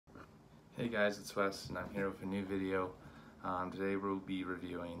Hey guys, it's Wes and I'm here with a new video. Today we'll be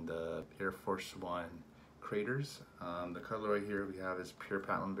reviewing the Air Force One craters. The color right here we have is pure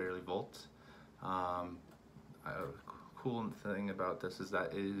Platinum Barley Volt. A cool thing about this is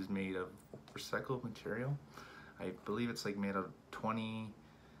that it is made of recycled material. I believe it's like made of 10%,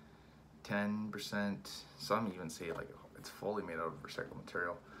 some even say like it's fully made out of recycled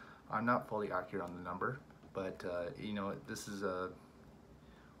material. I'm not fully accurate on the number, but you know, this is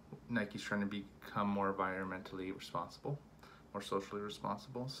Nike's trying to become more environmentally responsible, more socially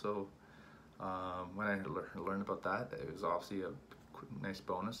responsible. So when I learned about that, it was obviously a nice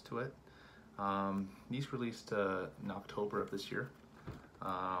bonus to it. These released in October of this year.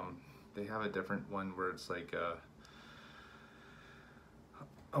 They have a different one where it's like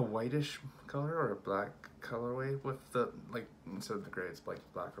a whitish color or a black colorway with the, like, instead of the gray it's like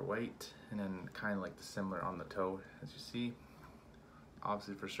black or white, and then kind of like the similar on the toe as you see.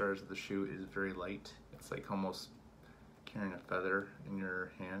 Obviously, for starters, the shoe is very light. It's like almost carrying a feather in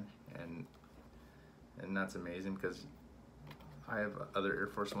your hand, and that's amazing because I have other Air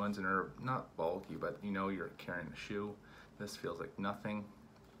Force Ones and they're not bulky, but you know you're carrying a shoe. This feels like nothing.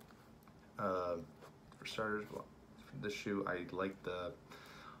 For starters, for this shoe, I like the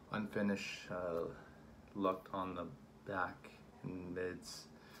unfinished look on the back and mids,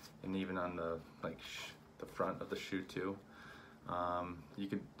 and even on the the front of the shoe too. You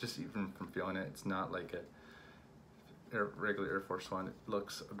could just, even from feeling it, it's not like a regular Air Force One. It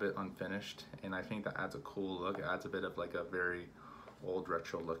looks a bit unfinished, and I think that adds a cool look. It adds a bit of like a very old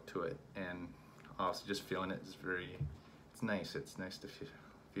retro look to it, and also just feeling it is it's nice. It's nice to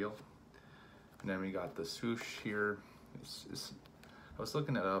feel. And then we got the swoosh here. I was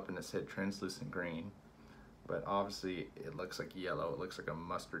looking it up and it said translucent green, but obviously it looks like yellow. It looks like a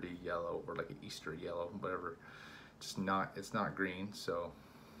mustardy yellow or like an Easter yellow, whatever. It's not green, so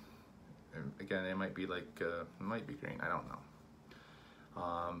again, it might be like it might be green, I don't know.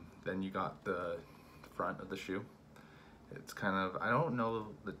 Then you got the front of the shoe. It's kind of, I don't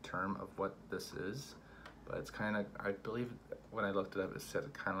know the term of what this is, but it's kind of, I believe when I looked it up, it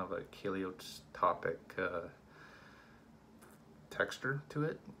said kind of a caliotopic texture to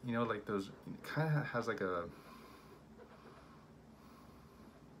it. You know, like those, it kind of has like a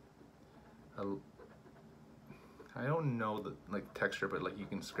I don't know the like texture, but like you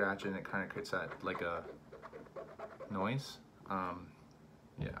can scratch it and it kind of creates that like a noise.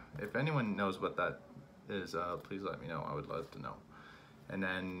 Yeah, if anyone knows what that is, please let me know. I would love to know. And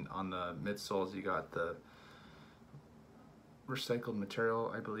then on the midsoles, you got the recycled material,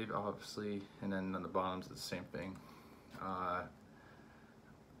 I believe, obviously, and then on the bottoms, it's the same thing.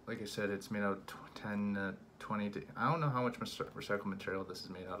 Like I said, it's made out of 10, 20. I don't know how much recycled material this is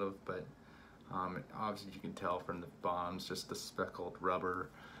made out of, but obviously you can tell from the bottoms, just the speckled rubber,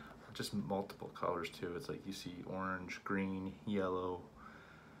 just multiple colors too. It's like you see orange, green, yellow,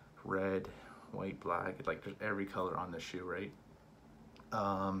 red, white, black. It's like there's every color on the shoe, right?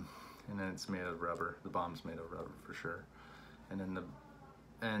 And then it's made of rubber. The bottom's made of rubber for sure. And then the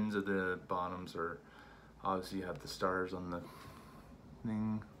ends of the bottoms are, obviously you have the stars on the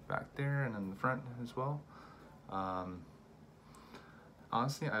thing back there and in the front as well.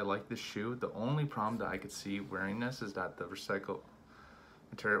 Honestly, I like this shoe. The only problem that I could see wearing this is that the recycled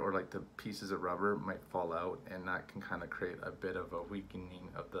material or like the pieces of rubber might fall out, and that can kind of create a bit of a weakening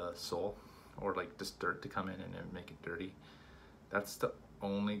of the sole, or like just dirt to come in and make it dirty. That's the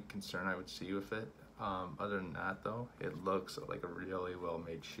only concern I would see with it. Other than that though, it looks like a really well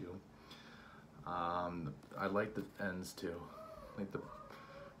made shoe. I like the ends too, like the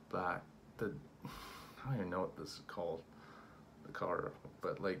black, I don't even know what this is called, the color,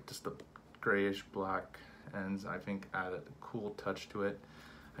 but like just the grayish black ends, I think add a cool touch to it.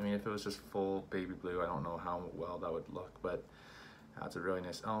 I mean, if it was just full baby blue, I don't know how well that would look, but adds a really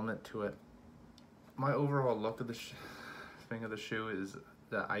nice element to it. My overall look of the thing of the shoe is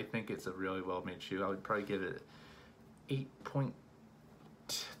that I think it's a really well made shoe. I would probably give it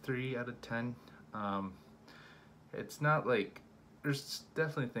 8.3 out of 10. It's not like, there's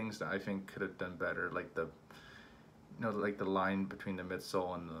definitely things that I think could have done better, like the, you know, like the line between the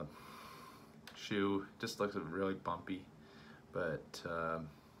midsole and the shoe just looks really bumpy. But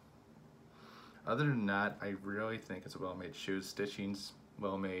other than that, I really think it's a well-made shoe. Stitching's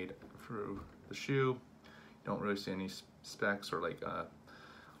well made through the shoe. You don't really see any specks or like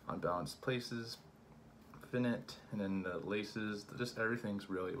unbalanced places within it. And then the laces, just everything's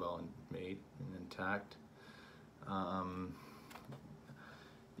really well made and intact.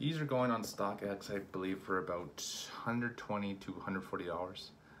 These are going on StockX, I believe, for about $120 to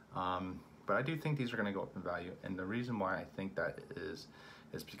 $140. But I do think these are going to go up in value, and the reason why I think that is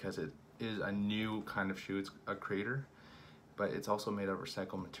because it is a new kind of shoe. It's a crater, but it's also made of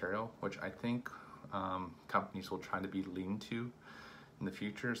recycled material, which I think companies will try to be lean to in the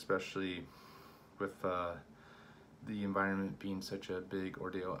future, especially with the environment being such a big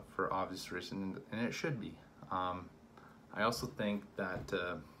ordeal for obvious reasons, and it should be. I also think that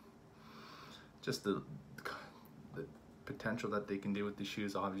just the potential that they can do with these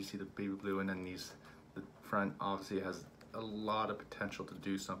shoes, obviously the baby blue, and then the front obviously has a lot of potential to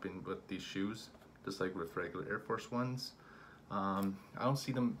do something with these shoes, just like with regular Air Force Ones. I don't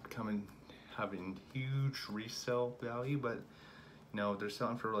see them having huge resale value, but you know, they're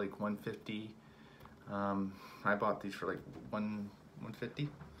selling for like $150. I bought these for like $150,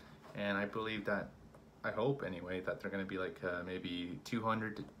 and I believe that, I hope anyway, that they're gonna be like maybe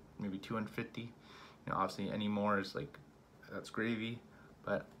 200 to maybe 250. You know, obviously any more is like, that's gravy.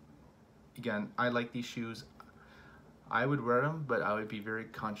 But again, I like these shoes. I would wear them, but I would be very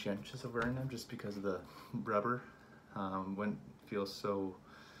conscientious of wearing them just because of the rubber. Wouldn't feel so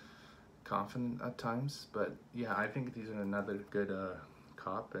confident at times. But yeah, I think these are another good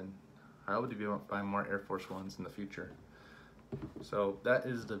cop, and I would be buying more Air Force Ones in the future. So that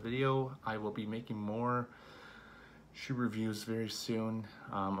is the video. I will be making more shoe reviews very soon.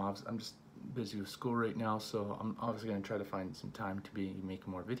 I'm just busy with school right now, so I'm obviously going to try to find some time to be making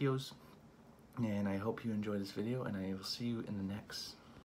more videos. And I hope you enjoy this video, and I will see you in the next